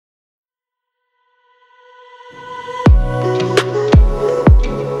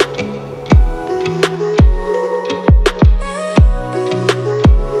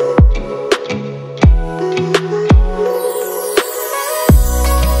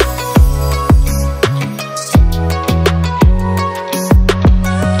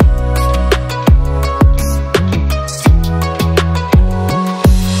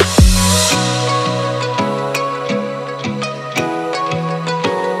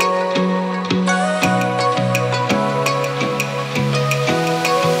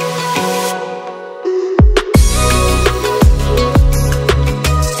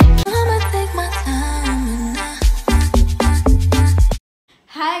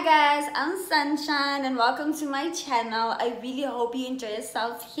Hi guys, I'm Sunshine and welcome to my channel. I really hope you enjoy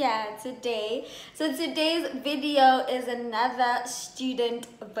yourself here today. So today's video is another student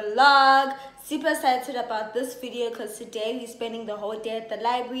vlog. Super excited about this video because today we're spending the whole day at the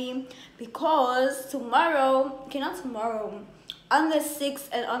library because tomorrow, on the 6th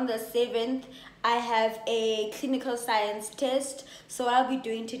and on the 7th, I have a clinical science test. So what I'll be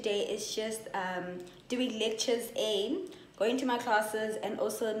doing today is just doing lectures going to my classes and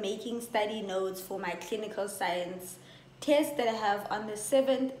also making study notes for my clinical science test that I have on the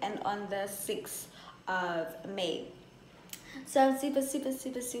 7th and on the 6th of May. So I'm super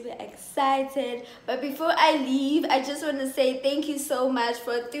excited. But before I leave, I just want to say thank you so much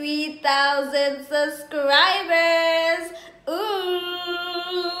for 3,000 subscribers.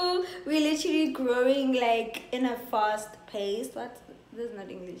 Ooh, we're literally growing like in a fast pace. This is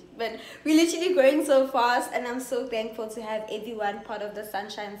not English, but we're literally growing so fast, and I'm so thankful to have everyone part of the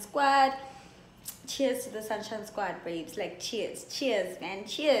Sunshine Squad. Cheers to the Sunshine Squad, babes. Like cheers man,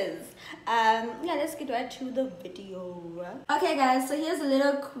 cheers. Yeah, let's get right to the video. Okay guys, so here's a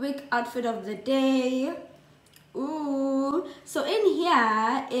little quick outfit of the day. Ooh, so in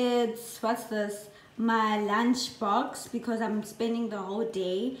here it's, what's this, my lunch box, because I'm spending the whole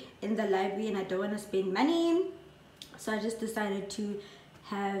day in the library and I don't want to spend money. So I just decided to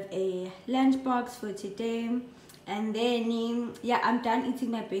have a lunch box for today. And then, yeah, I'm done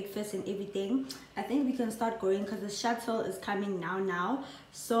eating my breakfast and everything. I think we can start going because the shuttle is coming now.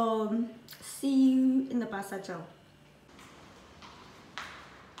 So, see you in the bus shuttle.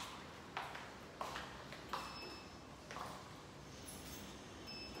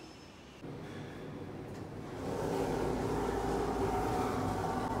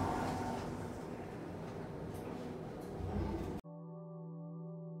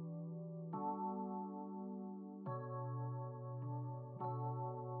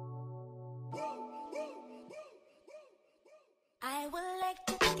 I would like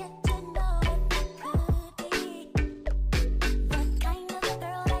to get to know if you could be the kind of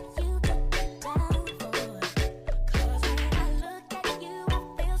girl that you took me down for. 'Cause when I look at you, I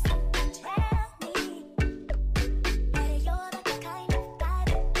feel something tell me that you're the kind of guy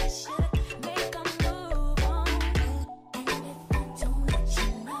that I should make a move on. And if I don't let you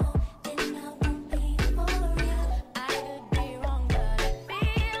know, then I won't be for real. I could be wrong, but I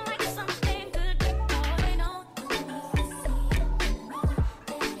feel like something could be going on.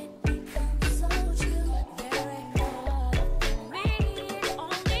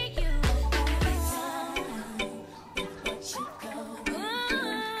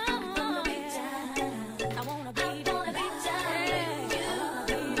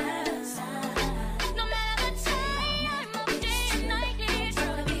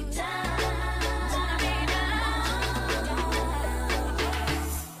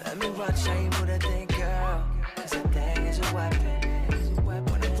 Show you what I think, girl. 'Cause that thing is a weapon.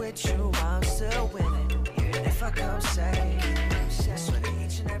 When I'm with you, I'm still winning. Even if I come second, I swear that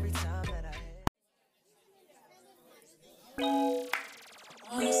each and every time that I hit.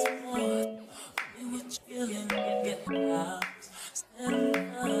 We were chilling, getting out, standing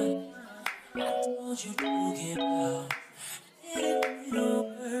up. I told you to get out. Didn't mean a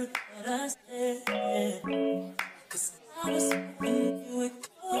word that I said. 'Cause I was hoping you would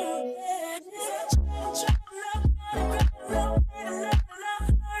come back.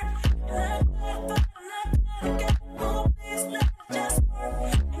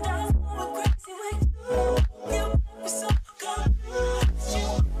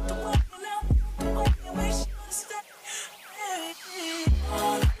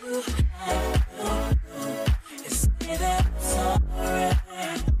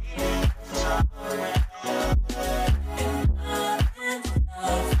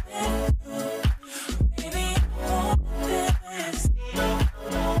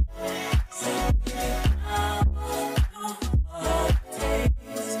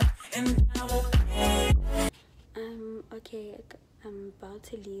 I'm about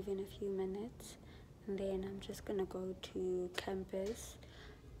to leave in a few minutes, and then I'm just gonna go to campus,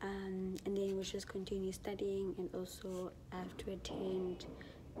 and then we'll just continue studying. And also I have to attend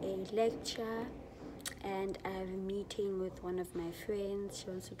a lecture, and I have a meeting with one of my friends. She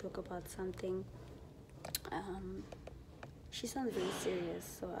wants to talk about something. She sounds very serious,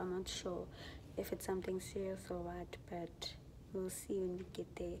 so I'm not sure if it's something serious or what, but we'll see when we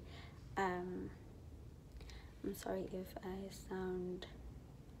get there. I'm sorry if I sound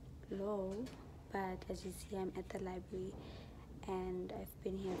low, but as you see, I'm at the library and I've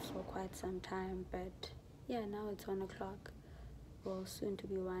been here for quite some time. But yeah, now it's 1 o'clock, well, soon to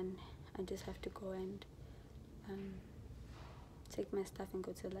be 1. I just have to go and take my stuff and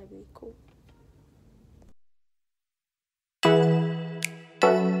go to the library. Cool.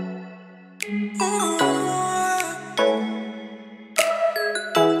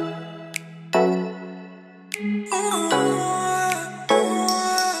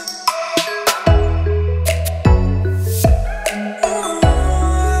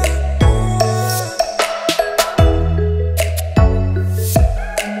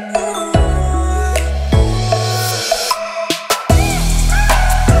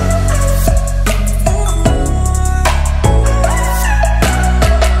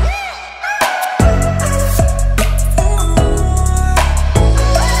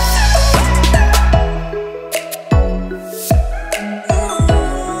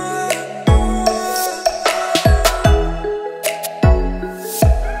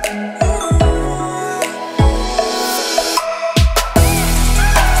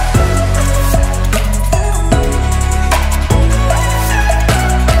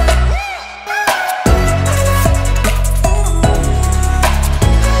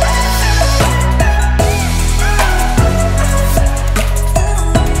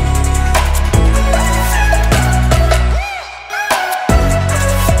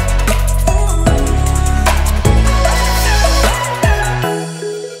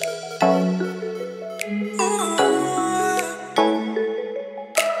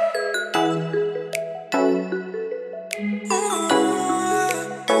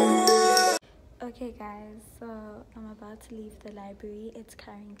 Okay guys, so I'm about to leave the library. It's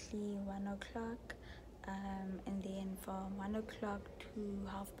currently 1 o'clock, and then from 1 o'clock to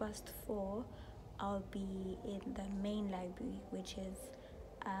 4:30 I'll be in the main library, which is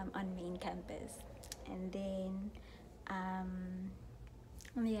on main campus, and then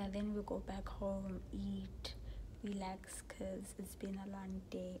yeah, then we'll go back home, eat, relax, because it's been a long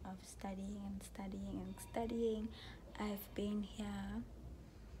day of studying and studying and studying. I've been here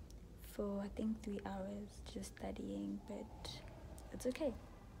for I think 3 hours just studying, but it's okay.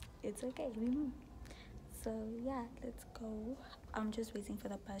 It's okay. We move. So yeah, let's go. I'm just waiting for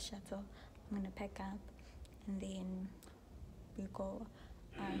the bus shuttle. I'm gonna pack up and then we go.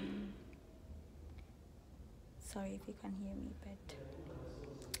 Sorry if you can't hear me, but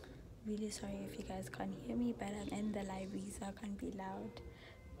really sorry if you guys can't hear me, but I'm in the library so I can't be loud.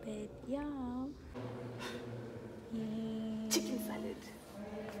 But yeah. Chicken salad.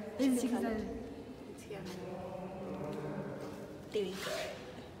 It's chicken salad. It's here. There we go.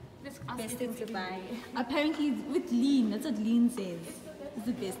 Let's ask Best if thing it's to even buy. good. Apparently it's with lean. That's what lean says. It's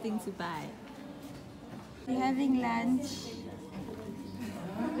the best thing to buy. We're having lunch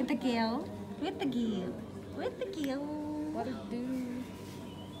with the girl. With the girl. With the girl. What it do?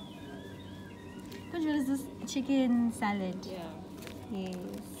 Which one is this? Chicken salad. Yeah. Yes.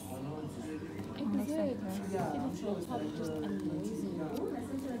 It was good. It's on top, just amazing.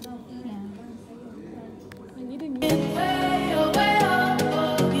 Yeah. I need a new.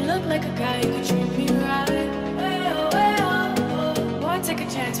 You look like a guy who could treat me right. Boy, take a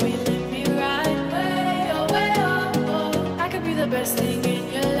chance, will you let me ride? I could be the best thing in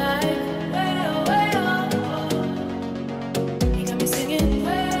your life. You got me singing.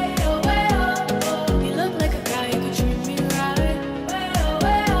 You look like a guy who could treat me right.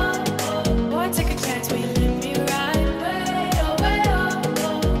 Boy, take a chance, will you let me ride?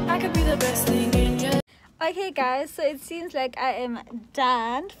 I could be the best thing in your life. Okay guys, so it seems like I am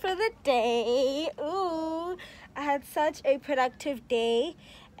done for the day. Ooh, I had such a productive day,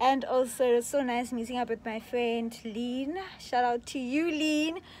 and also it was so nice meeting up with my friend Lean. Shout out to you,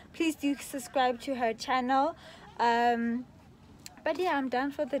 Lean. Please do subscribe to her channel. But yeah, I'm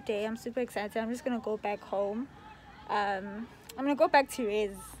done for the day. I'm super excited. I'm just gonna go back home. I'm gonna go back to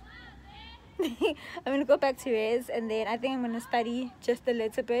Riz. I'm gonna go back to Riz, and then I think I'm gonna study just a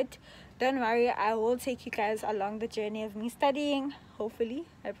little bit. Don't worry, I will take you guys along the journey of me studying. Hopefully,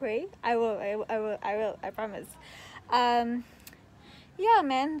 I pray. I will. I promise. Yeah,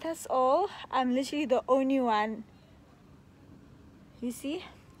 man, that's all. I'm literally the only one. You see,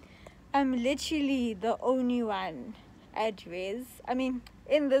 I'm literally the only one at Riz. I mean,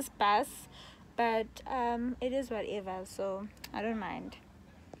 in this bus, but it is whatever. So I don't mind.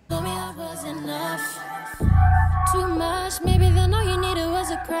 Told me I was enough. Too much, maybe then all you needed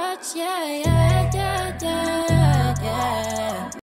was a crutch. Yeah, yeah, yeah, yeah, yeah.